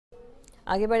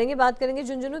आगे बढ़ेंगे, बात करेंगे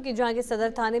झुंझुनू की, जहां के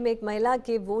सदर थाने में एक महिला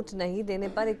के वोट नहीं देने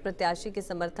पर एक प्रत्याशी के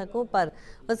समर्थकों पर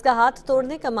उसका हाथ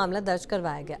तोड़ने का मामला दर्ज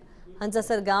करवाया गया।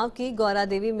 हंसासर गांव की गौरा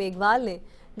देवी मेघवाल ने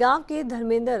गांव के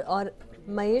धर्मेंद्र और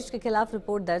महेश के खिलाफ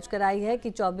रिपोर्ट दर्ज कराई है कि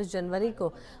 24 जनवरी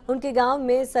को उनके गांव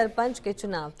में सरपंच के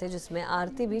चुनाव थे, जिसमें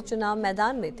आरती भी चुनाव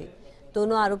मैदान में थी।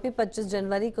 दोनों आरोपी 25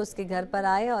 जनवरी को उसके घर पर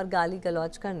आए और गाली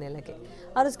गलौज करने लगे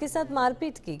और उसके साथ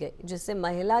मारपीट की गई, जिससे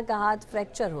महिला का हाथ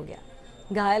फ्रैक्चर हो गया।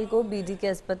 घायल को बीडी के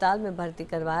अस्पताल में भर्ती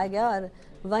करवाया गया और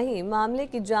वहीं मामले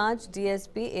की जांच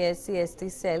डीएसपी एएससी एसटी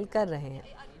सेल कर रहे हैं।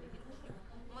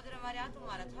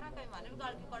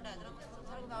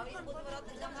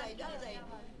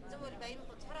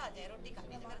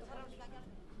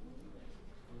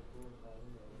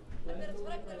 मेरा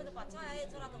छोरा भी तो बच्चा है,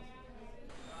 छोरा तो